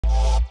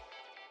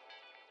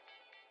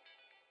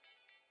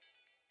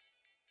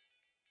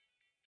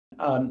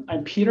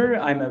I'm Peter.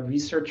 I'm a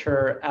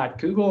researcher at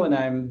Google, and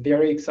I'm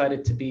very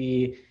excited to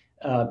be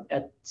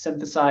at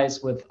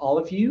Synthesize with all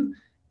of you.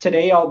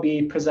 Today, I'll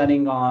be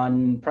presenting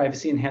on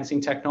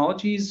privacy-enhancing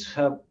technologies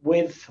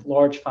with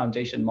large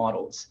foundation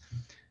models.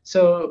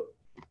 So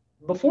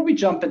before we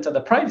jump into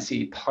the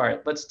privacy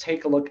part, let's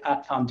take a look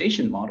at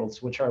foundation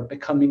models, which are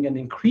becoming an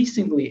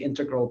increasingly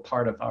integral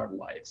part of our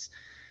lives.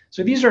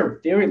 So these are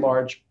very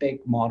large,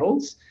 big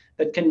models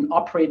that can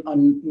operate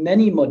on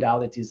many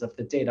modalities of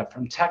the data,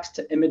 from text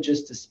to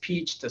images to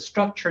speech to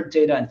structured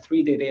data and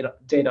 3D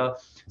data,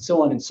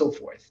 so on and so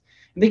forth.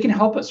 And they can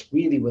help us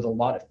really with a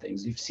lot of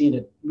things. You've seen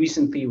it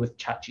recently with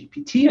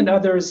ChatGPT and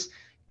others,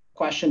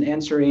 question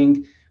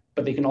answering,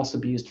 but they can also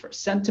be used for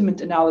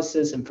sentiment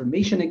analysis,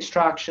 information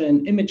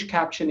extraction, image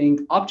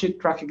captioning,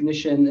 object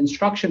recognition,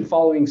 instruction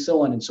following,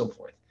 so on and so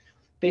forth.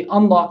 They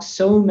unlock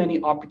so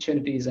many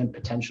opportunities and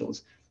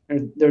potentials.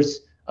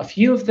 There's a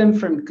few of them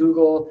from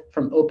Google,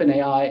 from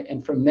OpenAI,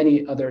 and from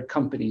many other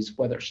companies,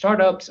 whether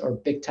startups or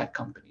big tech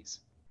companies.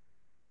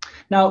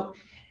 Now,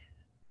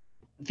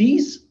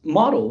 these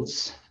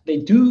models, they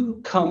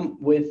do come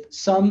with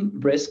some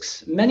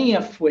risks, many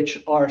of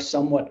which are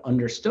somewhat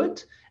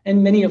understood,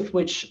 and many of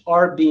which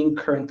are being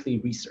currently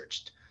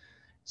researched.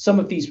 Some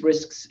of these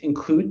risks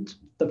include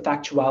the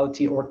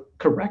factuality or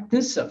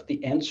correctness of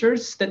the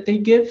answers that they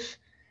give,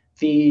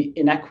 the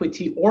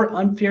inequity or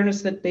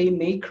unfairness that they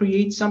may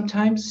create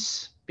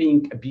sometimes,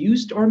 being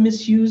abused or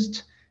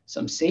misused,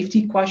 some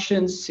safety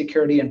questions,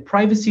 security and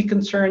privacy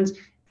concerns,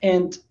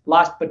 and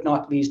last but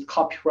not least,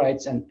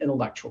 copyrights and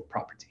intellectual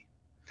property.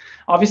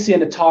 Obviously,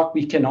 in a talk,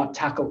 we cannot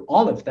tackle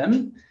all of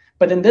them,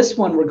 but in this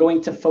one, we're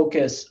going to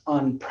focus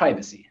on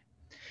privacy.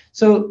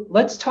 So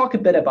let's talk a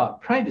bit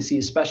about privacy,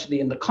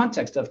 especially in the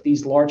context of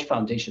these large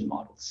foundation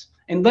models.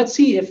 And let's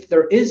see if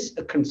there is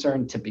a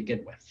concern to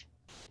begin with.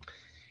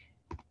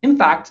 In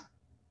fact,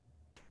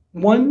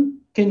 one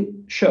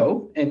can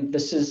show, and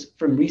this is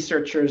from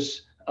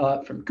researchers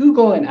from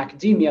Google and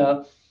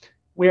academia,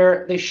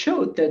 where they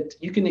showed that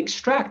you can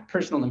extract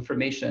personal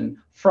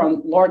information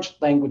from large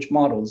language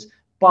models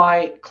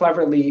by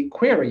cleverly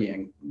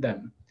querying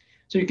them.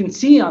 So you can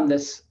see on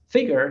this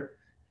figure,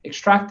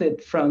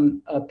 extracted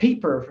from a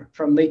paper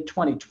from late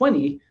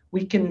 2020,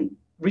 we can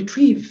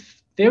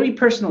retrieve very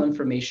personal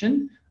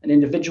information, an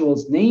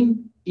individual's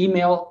name,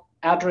 email,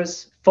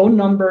 address, phone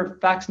number,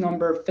 fax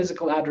number,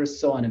 physical address,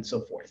 so on and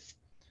so forth.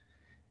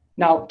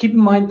 Now, keep in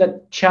mind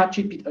that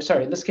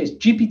in this case,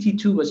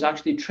 GPT-2 was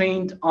actually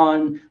trained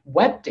on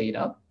web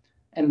data,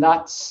 and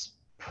that's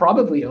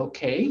probably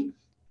okay.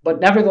 But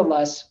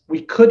nevertheless,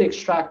 we could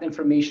extract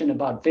information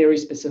about very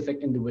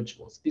specific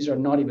individuals. These are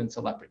not even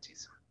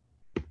celebrities.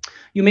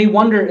 You may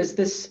wonder, is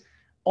this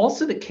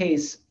also the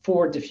case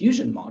for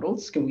diffusion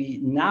models? Can we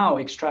now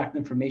extract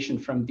information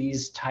from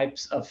these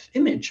types of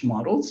image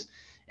models?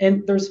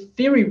 And there's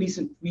very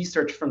recent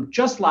research from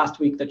just last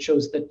week that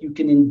shows that you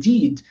can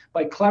indeed,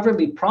 by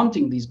cleverly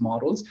prompting these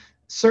models,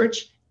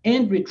 search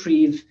and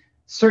retrieve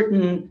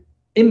certain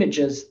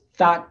images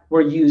that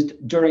were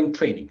used during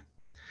training.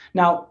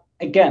 Now,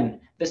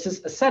 again, this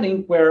is a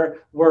setting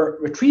where we're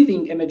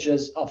retrieving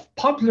images of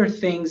popular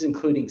things,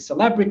 including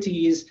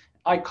celebrities,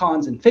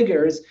 icons, and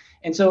figures.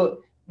 And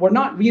so we're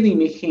not really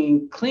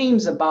making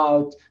claims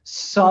about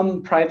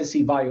some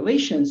privacy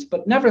violations,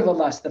 but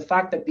nevertheless, the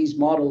fact that these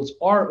models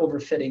are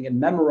overfitting and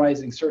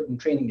memorizing certain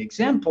training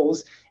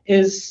examples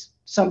is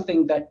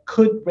something that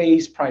could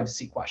raise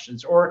privacy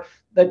questions, or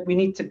that we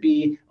need to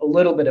be a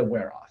little bit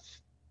aware of.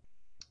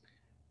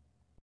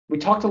 We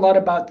talked a lot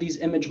about these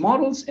image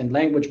models and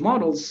language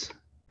models.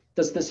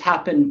 Does this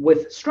happen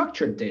with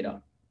structured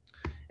data?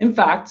 In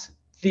fact,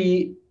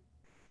 the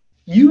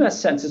US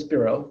Census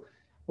Bureau,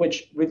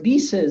 which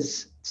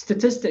releases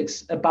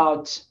statistics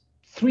about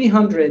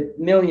 300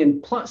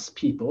 million plus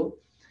people,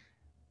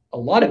 a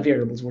lot of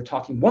variables, we're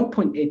talking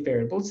 1.8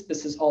 variables.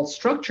 This is all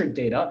structured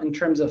data in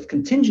terms of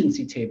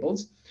contingency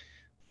tables,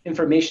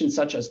 information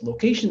such as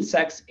location,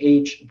 sex,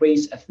 age,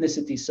 race,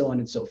 ethnicity, so on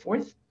and so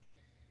forth.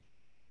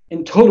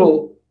 In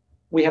total,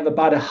 we have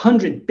about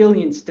 100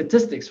 billion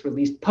statistics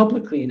released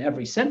publicly in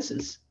every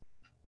census.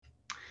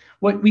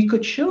 What we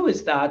could show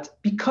is that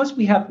because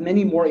we have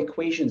many more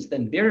equations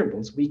than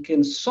variables, we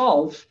can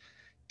solve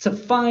to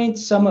find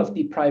some of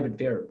the private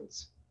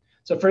variables.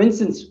 So for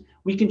instance,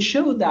 we can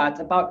show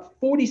that about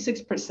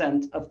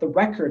 46% of the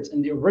records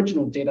in the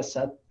original data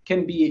set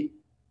can be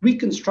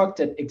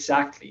reconstructed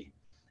exactly,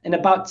 and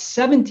about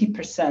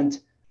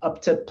 70%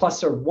 up to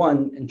plus or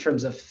 1 in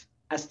terms of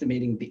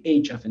estimating the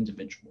age of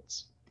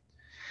individuals.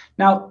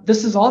 Now,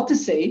 this is all to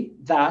say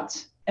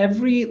that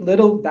every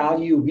little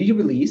value we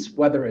release,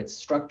 whether it's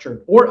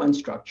structured or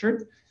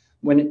unstructured,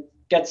 when it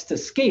gets to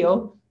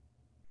scale,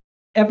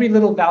 every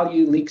little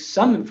value leaks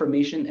some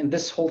information, and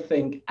this whole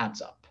thing adds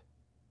up.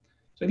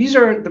 So these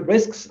are the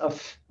risks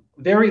of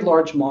very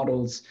large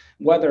models,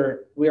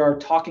 whether we are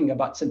talking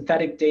about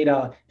synthetic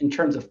data in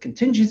terms of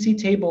contingency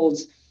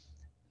tables,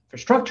 for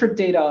structured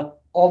data,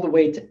 all the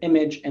way to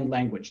image and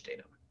language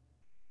data.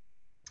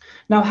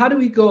 Now, how do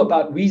we go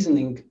about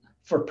reasoning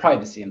for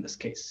privacy in this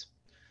case?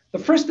 The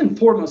first and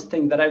foremost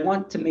thing that I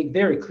want to make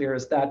very clear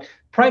is that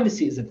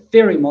privacy is a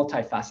very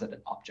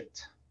multifaceted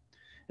object.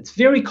 It's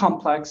very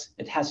complex.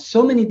 It has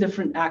so many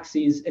different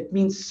axes. It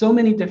means so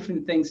many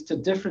different things to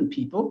different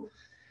people.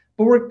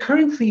 But we're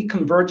currently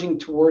converging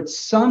towards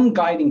some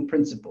guiding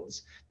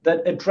principles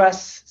that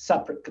address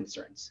separate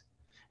concerns.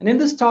 And in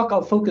this talk,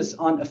 I'll focus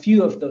on a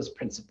few of those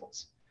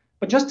principles.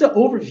 But just to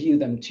overview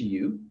them to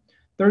you,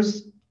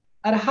 there's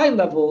at a high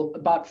level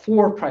about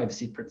 4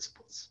 privacy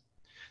principles.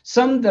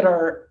 Some that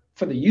are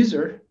for the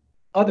user,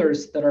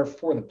 others that are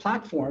for the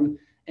platform,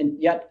 and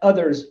yet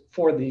others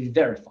for the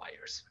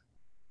verifiers.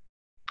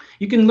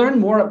 You can learn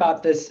more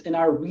about this in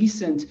our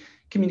recent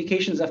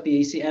Communications of the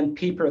ACM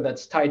paper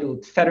that's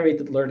titled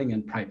Federated Learning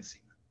and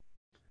Privacy.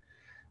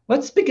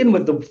 Let's begin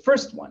with the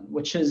first one,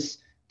 which is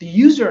the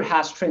user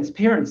has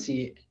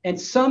transparency and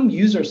some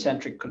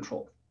user-centric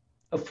control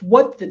of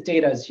what the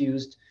data is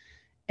used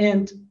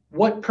and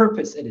what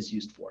purpose it is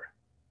used for.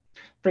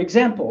 For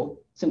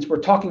example, since we're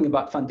talking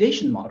about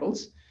foundation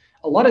models,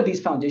 a lot of these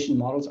foundation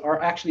models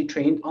are actually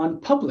trained on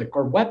public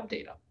or web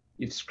data.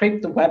 You've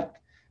scraped the web,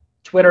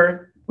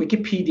 Twitter,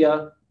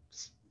 Wikipedia,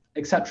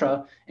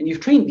 etc., and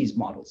you've trained these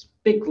models,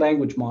 big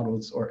language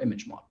models or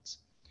image models.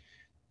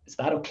 Is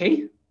that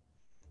okay?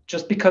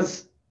 Just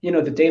because the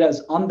data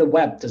is on the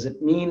web, does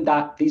it mean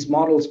that these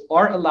models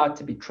are allowed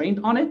to be trained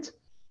on it?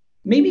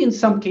 Maybe in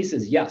some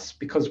cases, yes,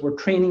 because we're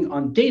training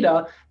on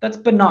data that's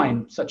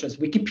benign, such as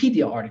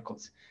Wikipedia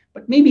articles.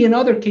 But maybe in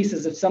other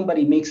cases, if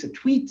somebody makes a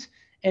tweet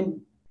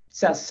and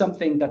says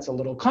something that's a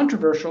little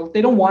controversial,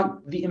 they don't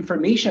want the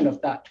information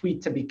of that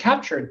tweet to be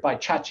captured by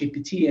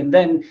ChatGPT and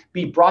then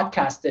be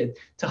broadcasted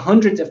to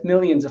hundreds of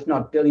millions, if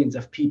not billions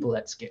of people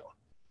at scale.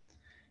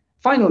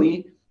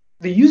 Finally,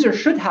 the user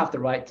should have the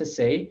right to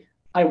say,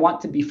 I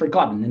want to be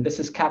forgotten, and this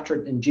is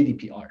captured in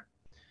GDPR.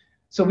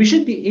 So we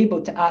should be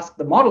able to ask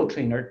the model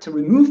trainer to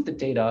remove the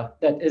data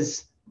that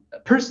is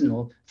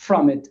personal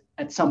from it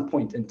at some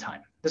point in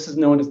time. This is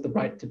known as the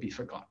right to be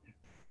forgotten.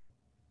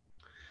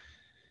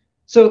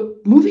 So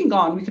moving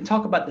on, we can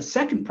talk about the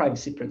second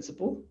privacy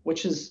principle,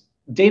 which is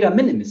data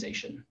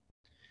minimization.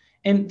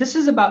 And this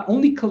is about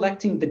only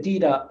collecting the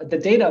data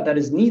that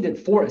is needed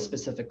for a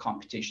specific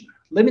computation,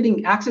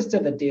 limiting access to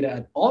the data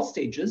at all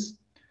stages,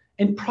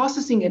 and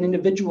processing an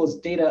individual's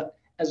data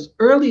as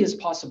early as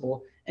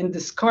possible and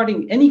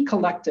discarding any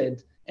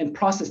collected and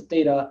processed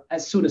data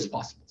as soon as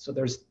possible. So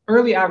there's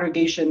early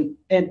aggregation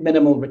and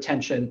minimal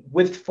retention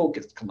with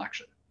focused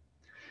collection.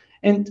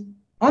 And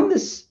on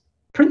this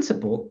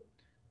principle,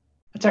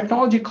 a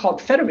technology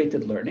called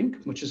federated learning,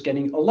 which is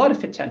getting a lot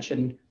of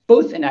attention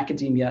both in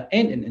academia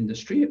and in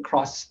industry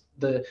across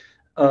the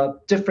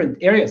different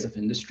areas of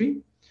industry,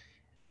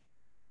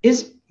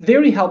 is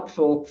very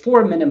helpful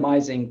for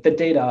minimizing the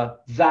data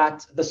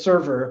that the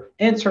server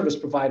and service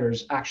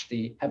providers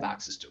actually have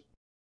access to.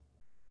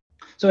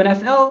 So in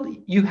FL,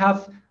 you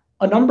have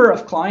a number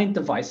of client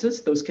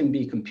devices. Those can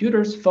be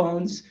computers,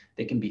 phones,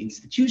 they can be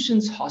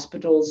institutions,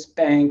 hospitals,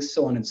 banks,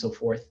 so on and so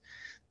forth.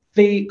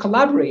 They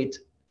collaborate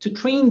to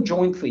train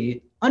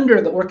jointly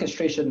under the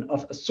orchestration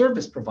of a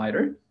service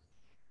provider,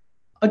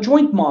 a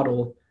joint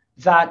model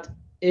that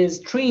is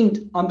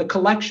trained on the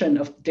collection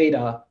of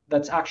data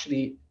that's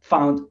actually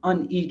found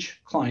on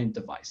each client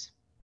device.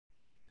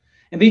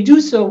 And they do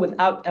so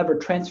without ever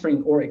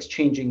transferring or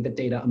exchanging the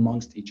data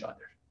amongst each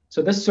other.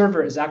 So this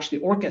server is actually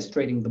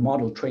orchestrating the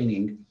model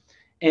training,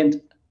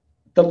 and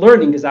the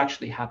learning is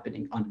actually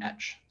happening on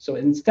edge. So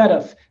instead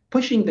of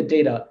pushing the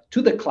data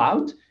to the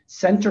cloud,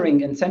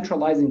 centering and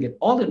centralizing it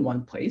all in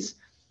one place,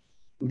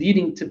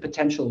 leading to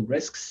potential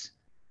risks,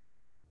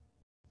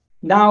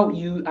 now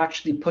you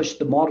actually push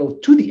the model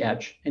to the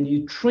edge and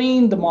you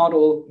train the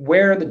model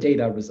where the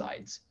data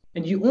resides.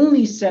 And you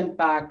only send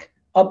back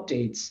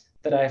updates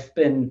that have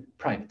been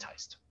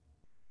privatized.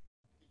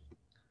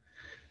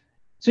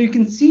 So you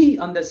can see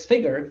on this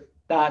figure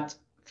that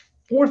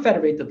for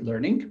federated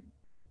learning,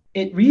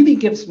 it really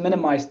gives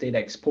minimized data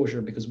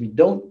exposure because we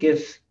don't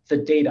give the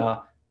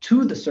data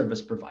to the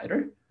service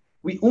provider.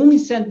 We only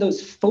send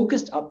those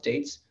focused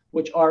updates,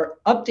 which are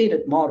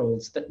updated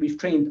models that we've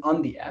trained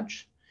on the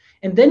edge.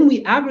 And then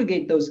we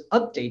aggregate those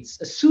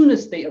updates as soon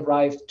as they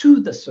arrive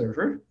to the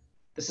server.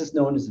 This is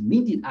known as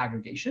immediate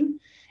aggregation.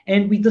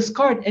 And we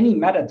discard any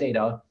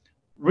metadata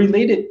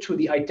related to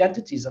the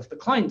identities of the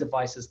client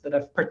devices that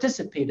have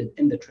participated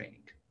in the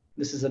training.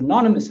 This is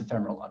anonymous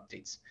ephemeral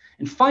updates.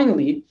 And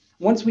finally,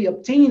 once we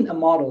obtain a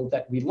model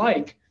that we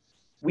like,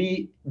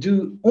 we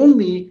do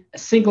only a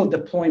single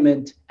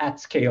deployment at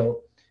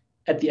scale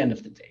at the end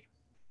of the day.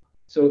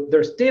 So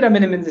there's data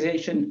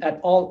minimization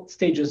at all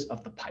stages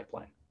of the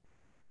pipeline.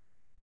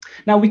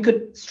 Now, we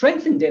could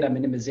strengthen data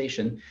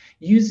minimization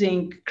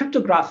using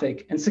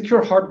cryptographic and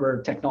secure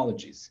hardware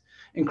technologies.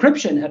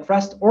 Encryption at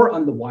rest or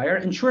on the wire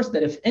ensures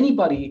that if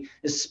anybody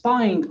is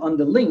spying on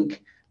the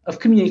link of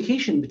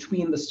communication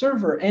between the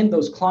server and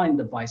those client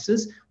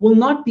devices, will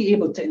not be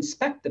able to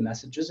inspect the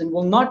messages and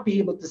will not be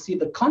able to see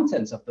the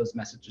contents of those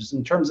messages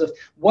in terms of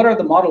what are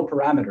the model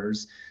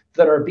parameters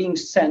that are being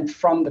sent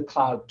from the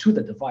cloud to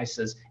the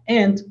devices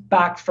and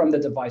back from the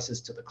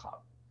devices to the cloud.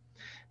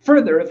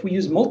 Further, if we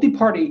use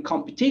multi-party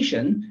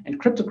computation and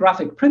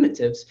cryptographic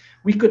primitives,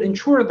 we could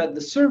ensure that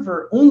the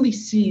server only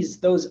sees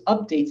those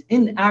updates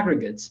in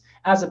aggregates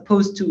as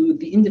opposed to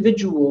the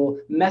individual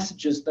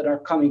messages that are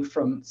coming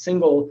from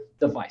single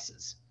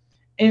devices.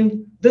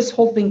 And this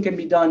whole thing can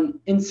be done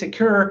in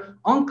secure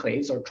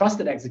enclaves or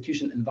trusted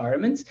execution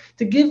environments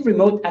to give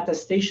remote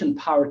attestation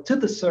power to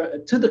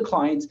the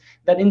clients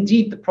that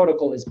indeed the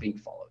protocol is being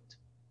followed.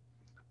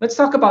 Let's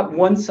talk about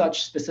one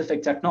such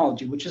specific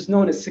technology, which is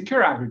known as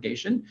secure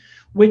aggregation,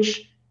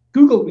 which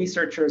Google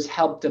researchers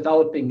helped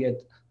developing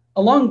it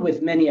along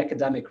with many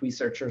academic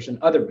researchers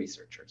and other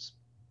researchers.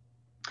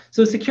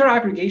 So secure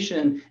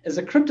aggregation is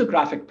a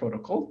cryptographic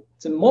protocol.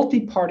 It's a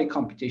multi-party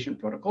computation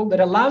protocol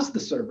that allows the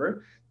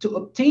server to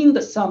obtain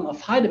the sum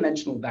of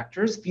high-dimensional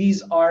vectors.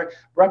 These are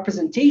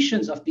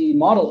representations of the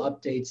model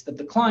updates that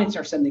the clients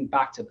are sending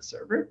back to the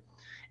server.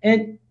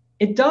 And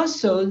it does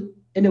so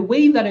in a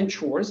way that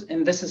ensures,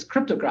 and this is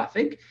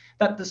cryptographic,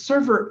 that the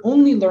server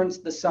only learns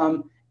the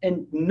sum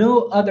and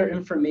no other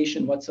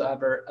information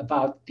whatsoever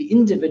about the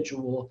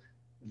individual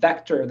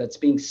vector that's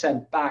being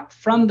sent back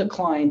from the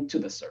client to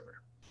the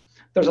server.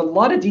 There's a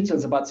lot of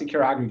details about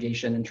secure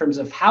aggregation in terms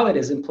of how it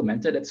is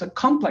implemented. It's a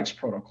complex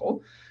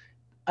protocol.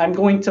 I'm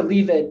going to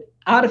leave it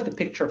out of the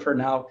picture for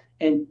now.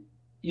 And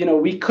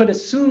we could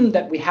assume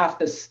that we have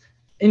this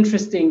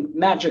interesting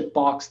magic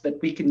box that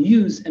we can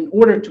use in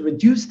order to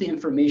reduce the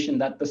information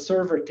that the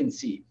server can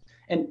see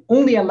and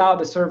only allow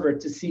the server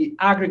to see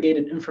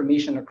aggregated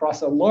information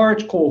across a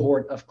large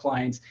cohort of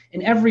clients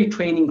in every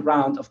training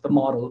round of the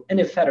model in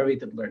a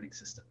federated learning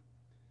system.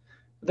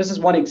 This is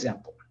one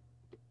example.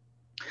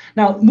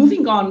 Now,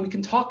 moving on, we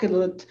can talk a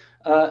little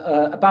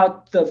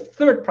about the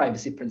third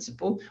privacy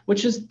principle,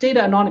 which is data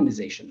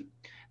anonymization.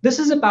 This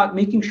is about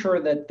making sure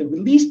that the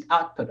released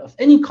output of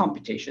any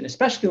computation,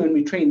 especially when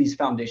we train these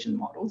foundation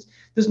models,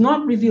 does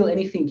not reveal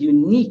anything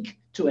unique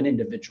to an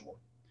individual.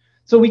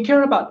 So we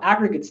care about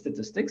aggregate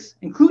statistics,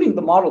 including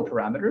the model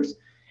parameters,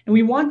 and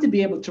we want to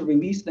be able to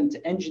release them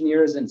to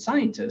engineers and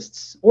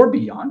scientists or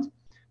beyond,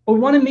 but we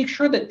want to make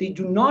sure that they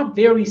do not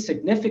vary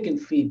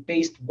significantly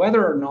based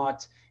whether or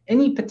not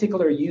any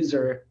particular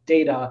user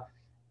data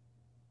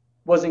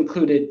was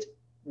included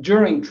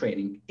during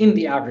training in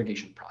the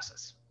aggregation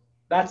process.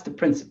 That's the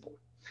principle.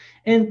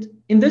 And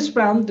in this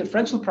realm,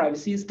 differential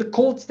privacy is the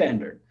gold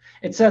standard.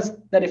 It says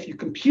that if you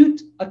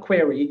compute a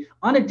query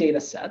on a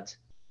data set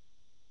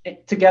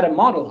to get a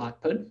model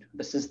output,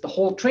 this is the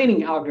whole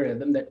training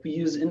algorithm that we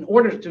use in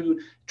order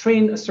to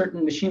train a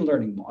certain machine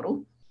learning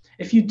model.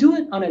 If you do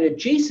it on an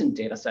adjacent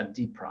data set,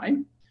 D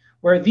prime,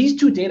 where these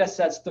two data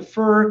sets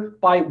differ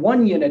by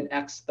 1 unit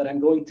x that I'm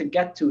going to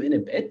get to in a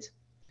bit,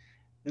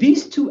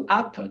 these two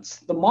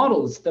outputs, the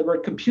models that were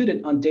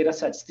computed on data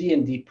sets D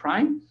and D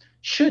prime,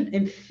 should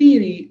in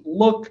theory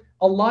look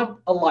a lot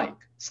alike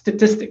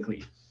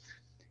statistically.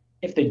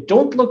 If they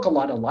don't look a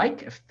lot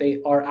alike, if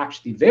they are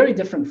actually very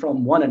different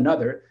from one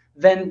another,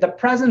 then the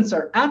presence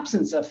or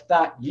absence of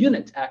that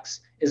unit x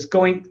is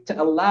going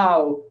to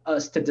allow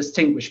us to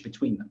distinguish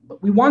between them.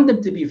 But we want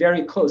them to be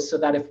very close so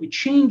that if we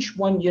change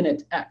 1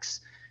 unit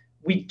x,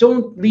 we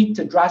don't lead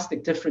to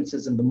drastic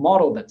differences in the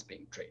model that's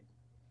being trained.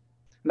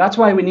 And that's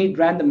why we need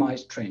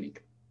randomized training.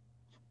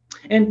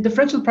 And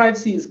differential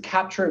privacy is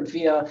captured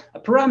via a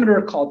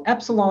parameter called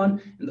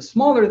epsilon. And the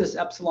smaller this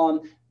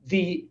epsilon,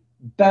 the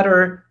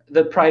better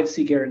the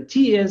privacy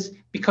guarantee is,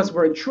 because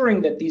we're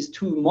ensuring that these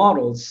two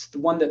models, the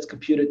one that's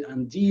computed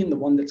on D and the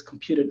one that's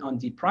computed on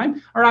D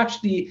prime, are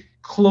actually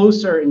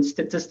closer in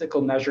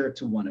statistical measure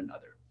to one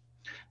another.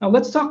 Now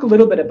let's talk a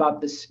little bit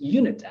about this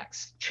unit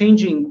x,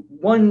 changing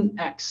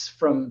 1x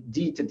from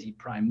D to D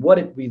prime, what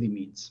it really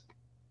means.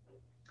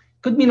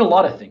 It could mean a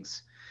lot of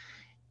things.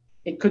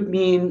 It could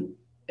mean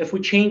if we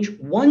change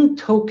 1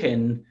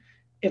 token,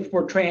 if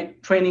we're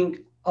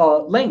training a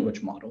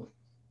language model.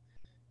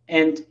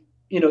 And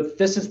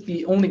this is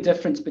the only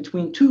difference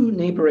between 2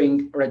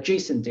 neighboring or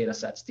adjacent data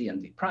sets, D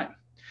and D prime.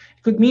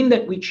 It could mean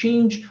that we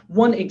change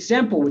 1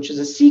 example, which is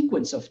a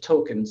sequence of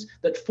tokens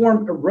that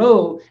form a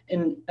row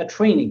in a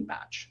training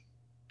batch.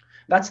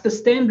 That's the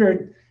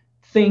standard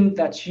thing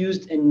that's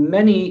used in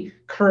many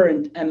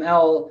current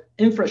ML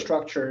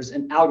infrastructures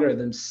and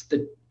algorithms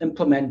that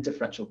implement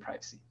differential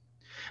privacy.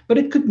 But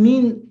it could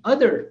mean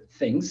other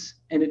things,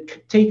 and it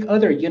could take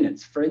other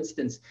units. For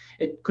instance,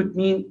 it could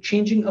mean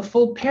changing a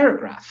full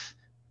paragraph,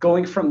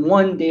 going from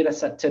 1 data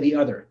set to the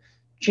other,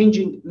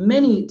 changing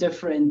many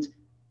different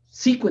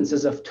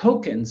sequences of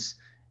tokens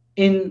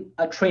in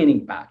a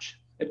training batch.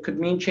 It could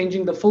mean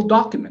changing the full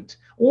document,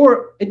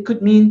 or it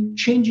could mean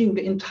changing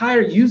the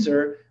entire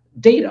user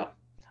data,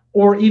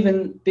 or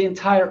even the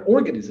entire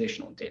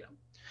organizational data.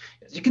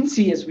 As you can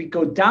see, as we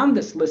go down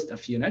this list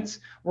of units,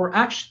 we're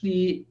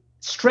actually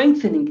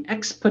strengthening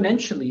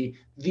exponentially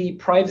the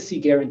privacy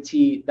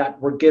guarantee that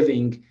we're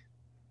giving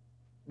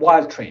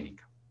while training.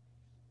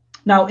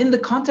 Now, in the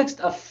context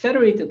of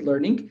federated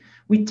learning,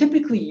 we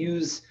typically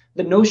use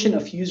the notion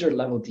of user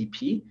level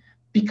DP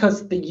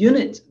because the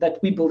unit that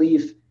we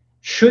believe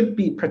should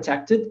be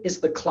protected is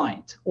the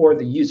client or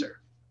the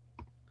user.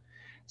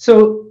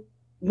 So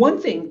one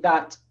thing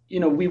that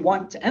we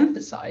want to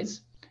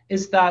emphasize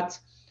is that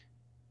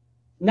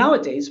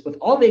nowadays, with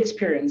all the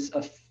experience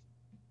of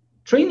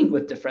training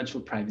with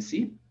differential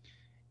privacy,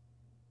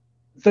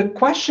 the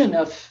question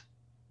of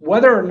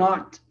whether or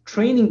not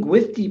training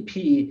with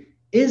DP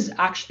is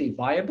actually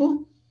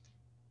viable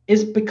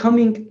is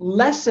becoming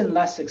less and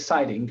less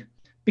exciting,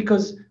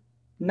 because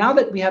now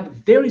that we have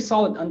a very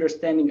solid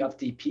understanding of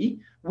DP,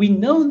 we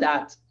know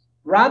that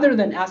rather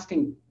than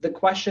asking the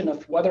question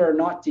of whether or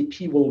not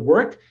DP will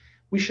work,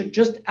 we should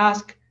just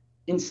ask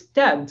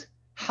instead,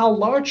 how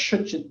large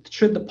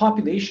should the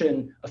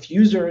population of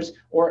users,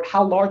 or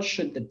how large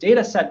should the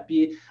data set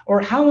be, or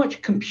how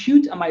much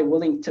compute am I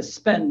willing to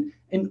spend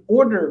in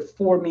order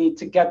for me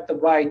to get the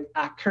right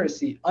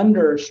accuracy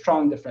under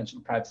strong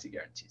differential privacy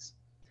guarantees?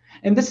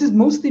 And this is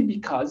mostly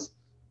because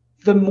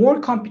the more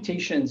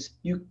computations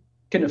you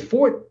can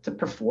afford to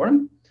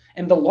perform,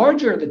 and the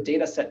larger the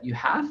data set you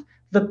have,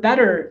 the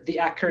better the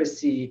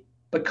accuracy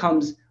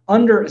becomes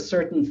under a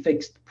certain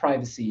fixed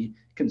privacy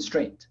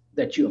constraint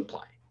that you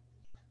apply.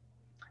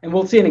 And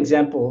we'll see an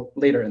example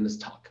later in this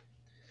talk.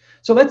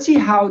 So let's see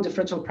how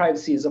differential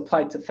privacy is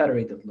applied to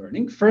federated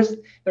learning. First,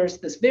 there's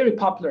this very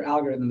popular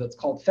algorithm that's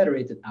called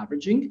federated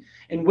averaging,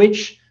 in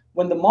which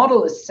when the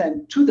model is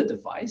sent to the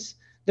device,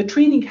 the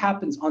training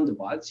happens on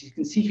device. You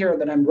can see here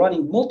that I'm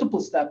running multiple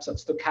steps of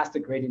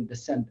stochastic gradient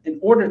descent in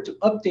order to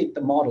update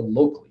the model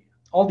locally.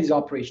 All these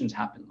operations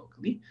happen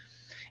locally.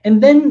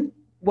 And then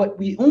what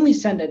we only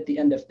send at the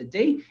end of the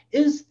day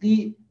is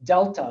the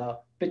delta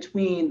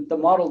between the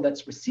model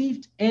that's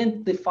received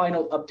and the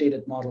final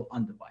updated model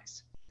on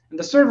device. And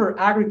the server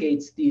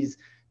aggregates these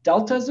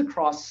deltas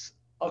across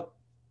a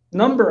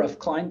number of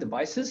client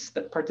devices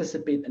that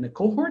participate in a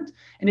cohort,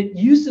 and it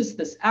uses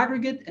this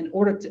aggregate in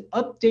order to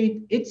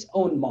update its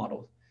own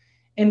model.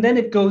 And then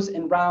it goes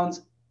in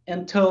rounds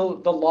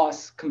until the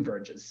loss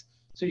converges.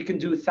 So you can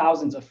do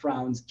thousands of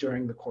rounds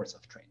during the course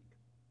of training.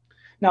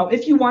 Now,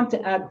 if you want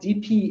to add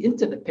DP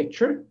into the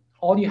picture,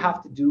 all you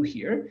have to do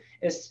here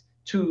is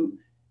to,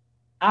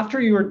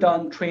 after you're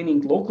done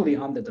training locally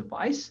on the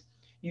device,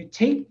 you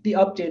take the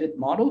updated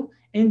model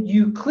and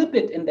you clip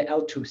it in the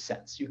L2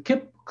 sense. You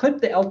clip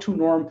the L2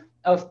 norm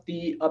of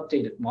the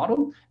updated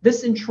model.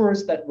 This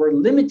ensures that we're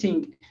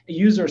limiting a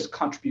user's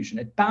contribution.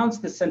 It bounds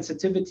the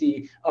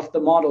sensitivity of the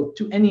model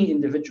to any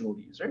individual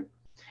user.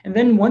 And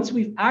then once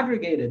we've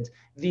aggregated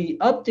the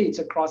updates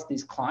across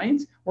these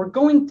clients, we're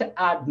going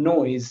to add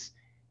noise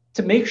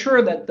to make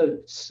sure that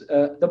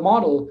the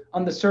model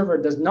on the server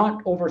does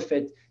not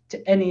overfit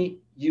to any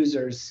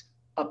user's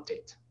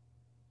update.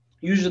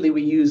 Usually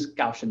we use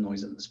Gaussian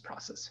noise in this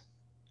process.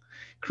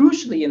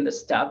 Crucially in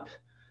this step,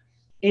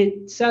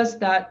 it says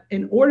that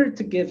in order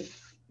to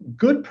give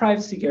good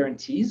privacy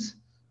guarantees,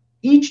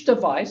 each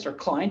device or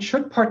client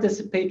should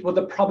participate with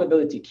a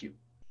probability queue.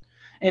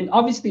 And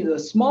obviously, the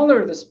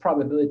smaller this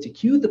probability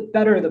queue, the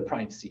better the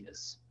privacy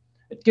is.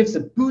 It gives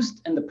a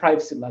boost in the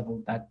privacy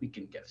level that we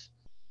can give.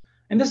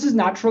 And this is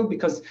natural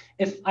because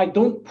if I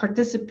don't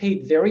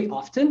participate very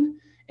often,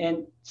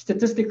 and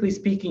statistically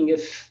speaking,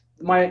 if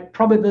my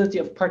probability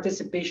of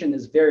participation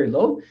is very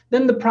low,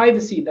 then the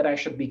privacy that I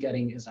should be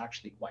getting is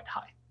actually quite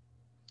high.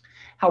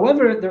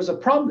 However, there's a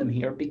problem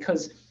here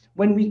because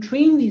when we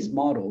train these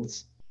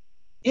models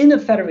in a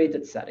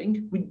federated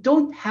setting, we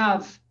don't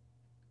have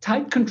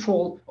tight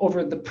control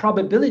over the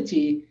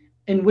probability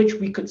in which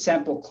we could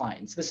sample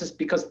clients. This is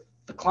because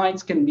the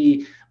clients can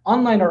be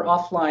online or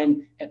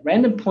offline at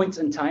random points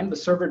in time. The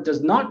server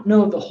does not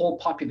know the whole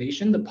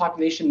population. The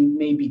population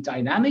may be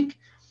dynamic.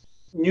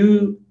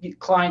 New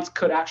clients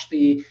could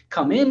actually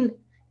come in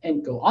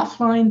and go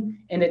offline,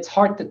 and it's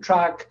hard to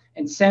track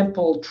and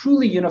sample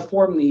truly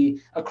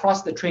uniformly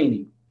across the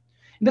training.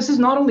 And this is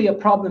not only a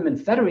problem in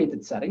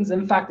federated settings.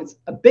 In fact, it's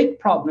a big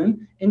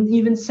problem in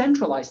even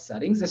centralized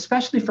settings,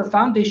 especially for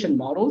foundation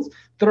models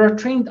that are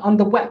trained on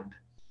the web.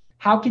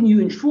 How can you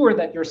ensure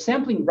that you're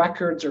sampling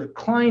records or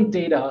client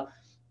data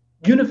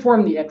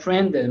uniformly at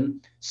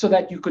random so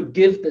that you could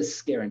give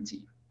this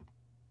guarantee?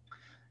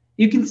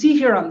 You can see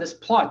here on this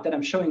plot that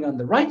I'm showing on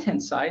the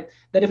right-hand side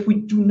that if we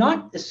do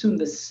not assume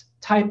this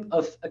type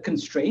of a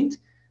constraint,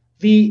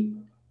 the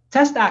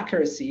test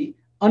accuracy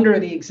under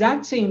the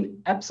exact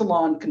same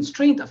epsilon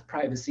constraint of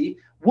privacy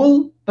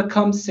will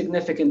become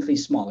significantly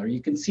smaller.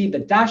 You can see the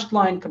dashed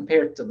line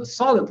compared to the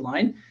solid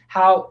line,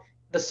 how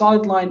the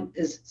solid line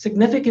is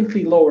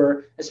significantly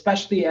lower,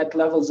 especially at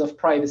levels of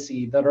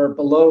privacy that are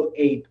below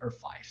 8 or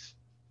 5.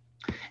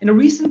 In a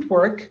recent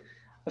work,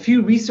 a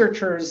few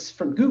researchers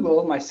from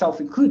Google,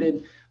 myself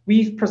included,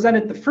 we've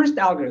presented the first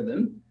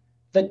algorithm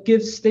that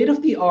gives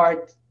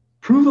state-of-the-art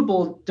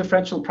provable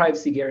differential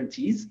privacy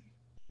guarantees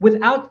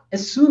without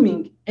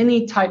assuming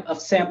any type of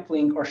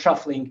sampling or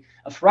shuffling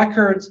of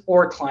records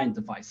or client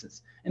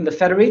devices in the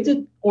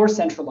federated or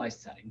centralized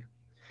setting.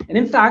 And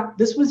in fact,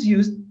 this was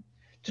used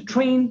to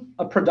train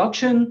a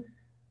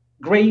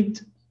production-grade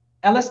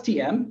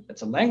LSTM,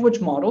 that's a language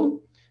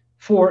model,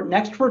 for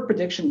next word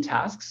prediction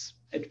tasks.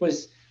 It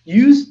was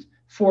used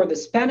for the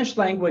Spanish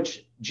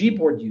language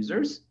Gboard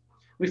users.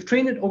 We've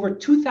trained it over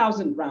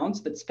 2,000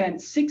 rounds that span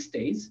 6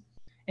 days.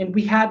 And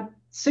we had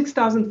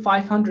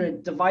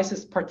 6,500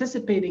 devices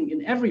participating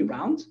in every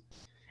round.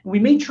 We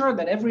made sure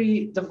that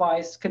every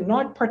device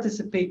cannot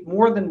participate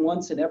more than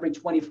once in every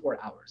 24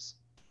 hours.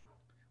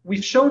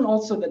 We've shown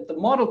also that the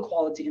model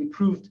quality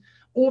improved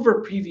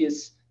over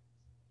previously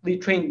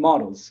trained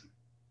models.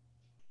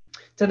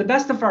 To the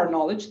best of our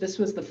knowledge, this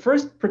was the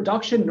first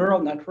production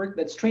neural network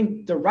that's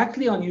trained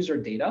directly on user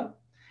data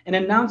and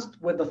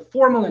announced with a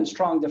formal and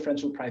strong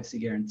differential privacy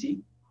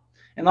guarantee.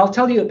 And I'll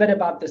tell you a bit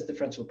about this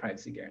differential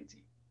privacy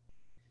guarantee.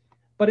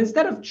 But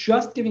instead of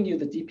just giving you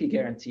the DP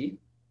guarantee,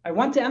 I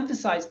want to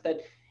emphasize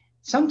that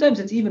sometimes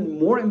it's even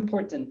more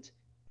important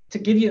to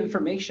give you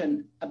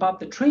information about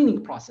the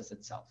training process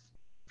itself.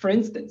 For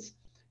instance,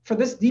 for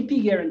this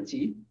DP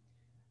guarantee,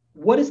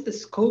 what is the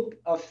scope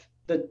of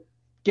the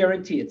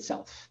guarantee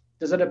itself?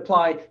 Does it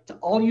apply to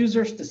all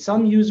users, to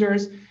some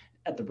users,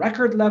 at the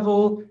record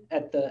level,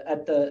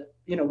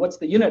 what's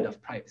the unit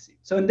of privacy?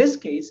 So in this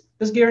case,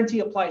 this guarantee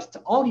applies to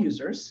all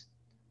users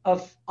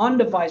of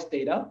on-device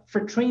data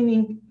for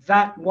training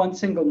that one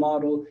single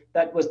model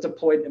that was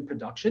deployed in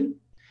production.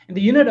 And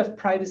the unit of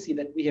privacy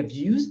that we have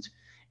used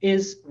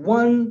is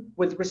one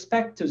with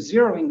respect to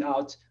zeroing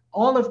out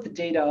all of the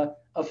data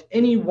of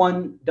any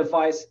one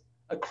device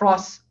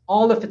across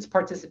all of its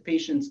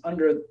participations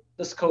under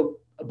the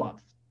scope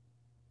above.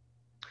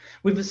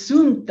 We've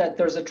assumed that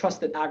there's a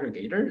trusted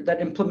aggregator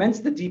that implements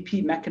the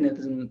DP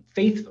mechanism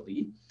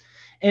faithfully,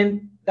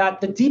 and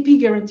that the DP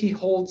guarantee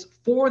holds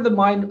for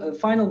the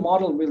final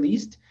model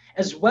released,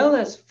 as well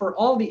as for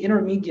all the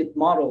intermediate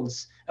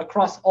models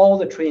across all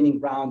the training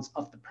rounds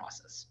of the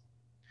process.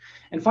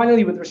 And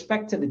finally, with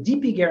respect to the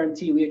DP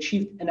guarantee, we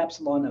achieved an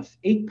epsilon of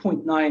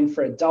 8.9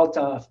 for a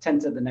delta of 10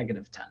 to the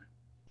negative 10.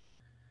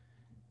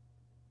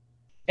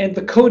 And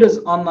the code is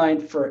online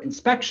for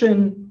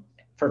inspection,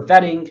 for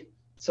vetting,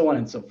 so on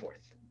and so forth.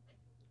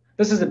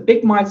 This is a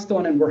big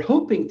milestone, and we're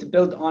hoping to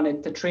build on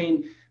it to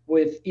train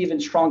with even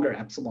stronger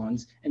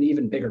epsilons and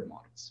even bigger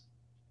models.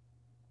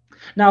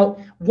 Now,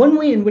 one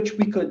way in which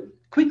we could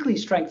quickly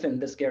strengthen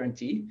this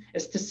guarantee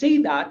is to say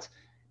that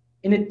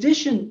in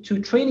addition to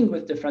training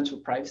with differential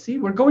privacy,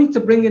 we're going to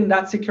bring in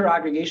that secure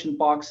aggregation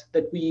box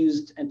that we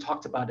used and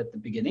talked about at the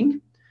beginning.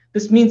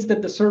 This means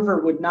that the server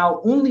would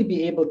now only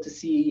be able to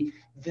see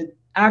the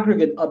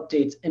aggregate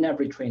updates in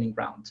every training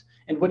round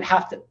and would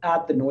have to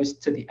add the noise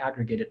to the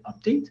aggregated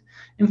update.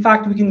 In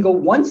fact, we can go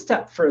one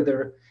step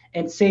further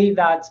and say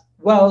that,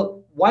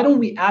 well, why don't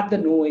we add the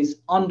noise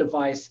on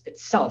device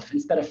itself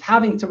instead of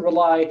having to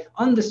rely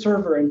on the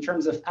server in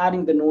terms of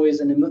adding the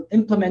noise and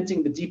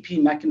implementing the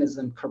DP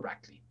mechanism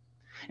correctly.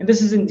 And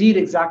this is indeed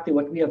exactly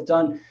what we have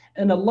done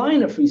in a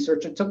line of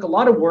research. It took a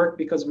lot of work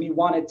because we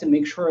wanted to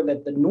make sure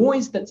that the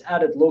noise that's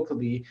added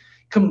locally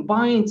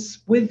combines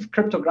with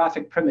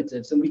cryptographic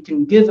primitives, and we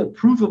can give a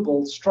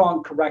provable,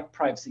 strong, correct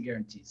privacy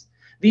guarantees.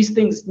 These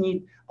things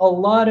need a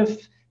lot of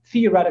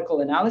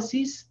theoretical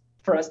analyses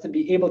for us to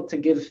be able to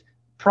give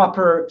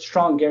proper,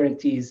 strong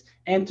guarantees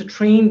and to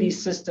train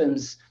these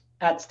systems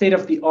at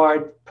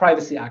state-of-the-art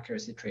privacy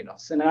accuracy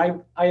trade-offs. And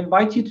I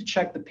invite you to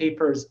check the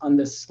papers on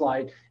this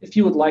slide if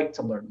you would like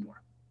to learn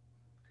more.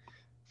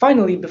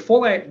 Finally,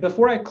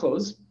 before I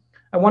close,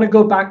 I want to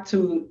go back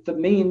to the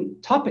main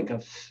topic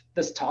of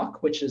this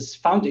talk, which is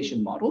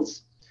foundation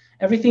models.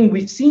 Everything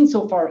we've seen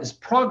so far is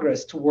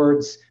progress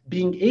towards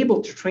being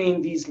able to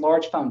train these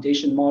large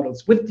foundation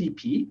models with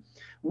DP,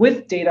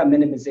 with data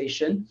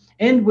minimization,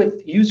 and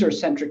with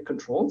user-centric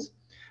controls.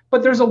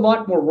 But there's a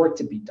lot more work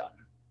to be done.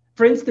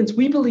 For instance,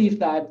 we believe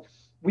that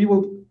we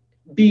will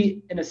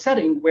be in a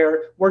setting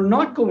where we're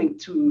not going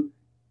to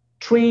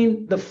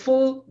train the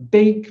full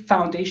big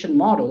foundation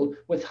model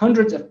with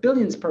hundreds of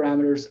billions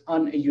parameters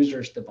on a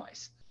user's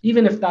device.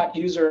 Even if that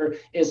user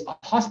is a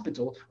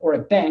hospital or a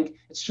bank,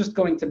 it's just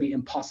going to be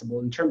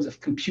impossible in terms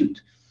of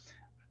compute.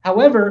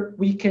 However,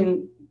 we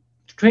can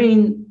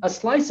train a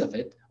slice of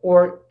it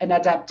or an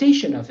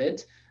adaptation of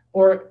it,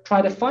 or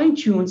try to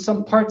fine-tune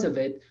some parts of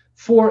it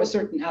for a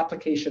certain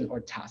application or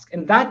task.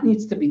 And that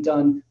needs to be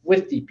done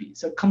with DP.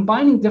 So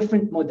combining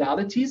different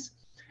modalities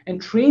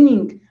and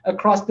training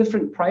across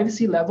different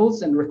privacy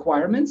levels and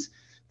requirements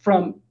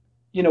from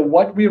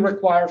what we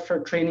require for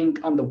training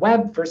on the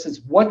web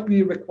versus what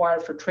we require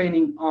for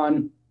training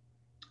on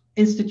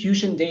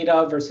institution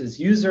data versus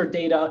user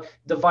data,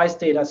 device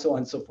data, so on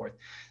and so forth.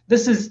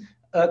 This is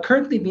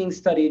currently being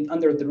studied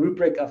under the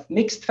rubric of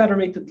mixed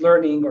federated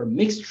learning or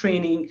mixed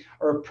training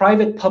or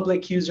private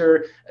public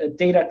user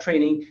data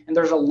training. And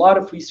there's a lot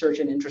of research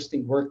and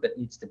interesting work that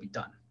needs to be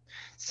done.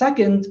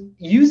 Second,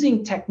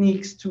 using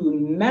techniques to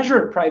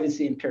measure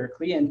privacy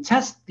empirically and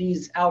test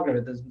these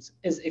algorithms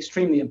is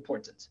extremely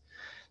important.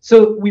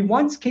 So we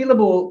want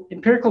scalable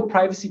empirical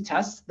privacy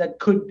tests that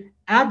could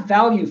add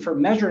value for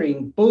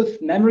measuring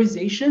both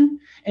memorization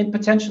and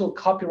potential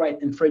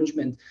copyright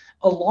infringement,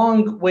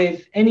 along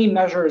with any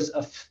measures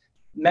of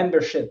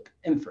membership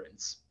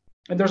inference.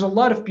 And there's a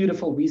lot of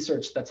beautiful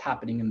research that's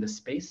happening in this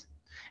space.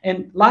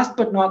 And last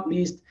but not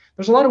least,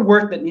 there's a lot of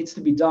work that needs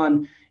to be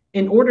done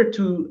in order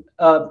to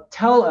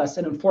tell us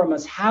and inform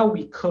us how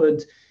we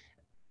could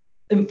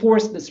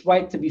enforce this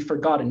right to be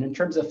forgotten in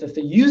terms of if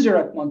the user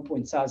at one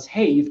point says,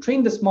 hey, you've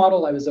trained this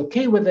model, I was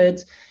okay with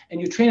it,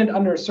 and you train it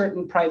under a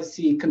certain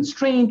privacy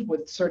constraint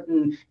with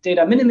certain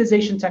data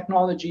minimization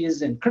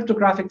technologies and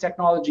cryptographic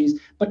technologies,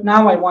 but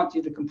now I want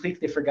you to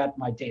completely forget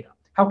my data.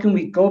 How can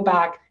we go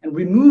back and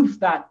remove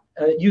that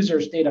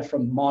user's data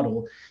from the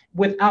model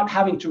without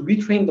having to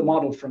retrain the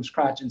model from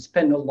scratch and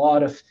spend a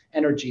lot of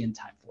energy and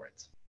time for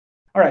it?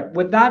 All right,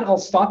 with that, I'll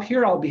stop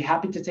here. I'll be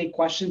happy to take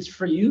questions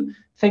for you.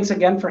 Thanks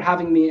again for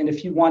having me. And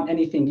if you want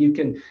anything, you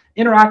can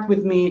interact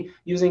with me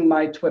using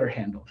my Twitter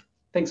handle.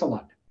 Thanks a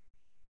lot.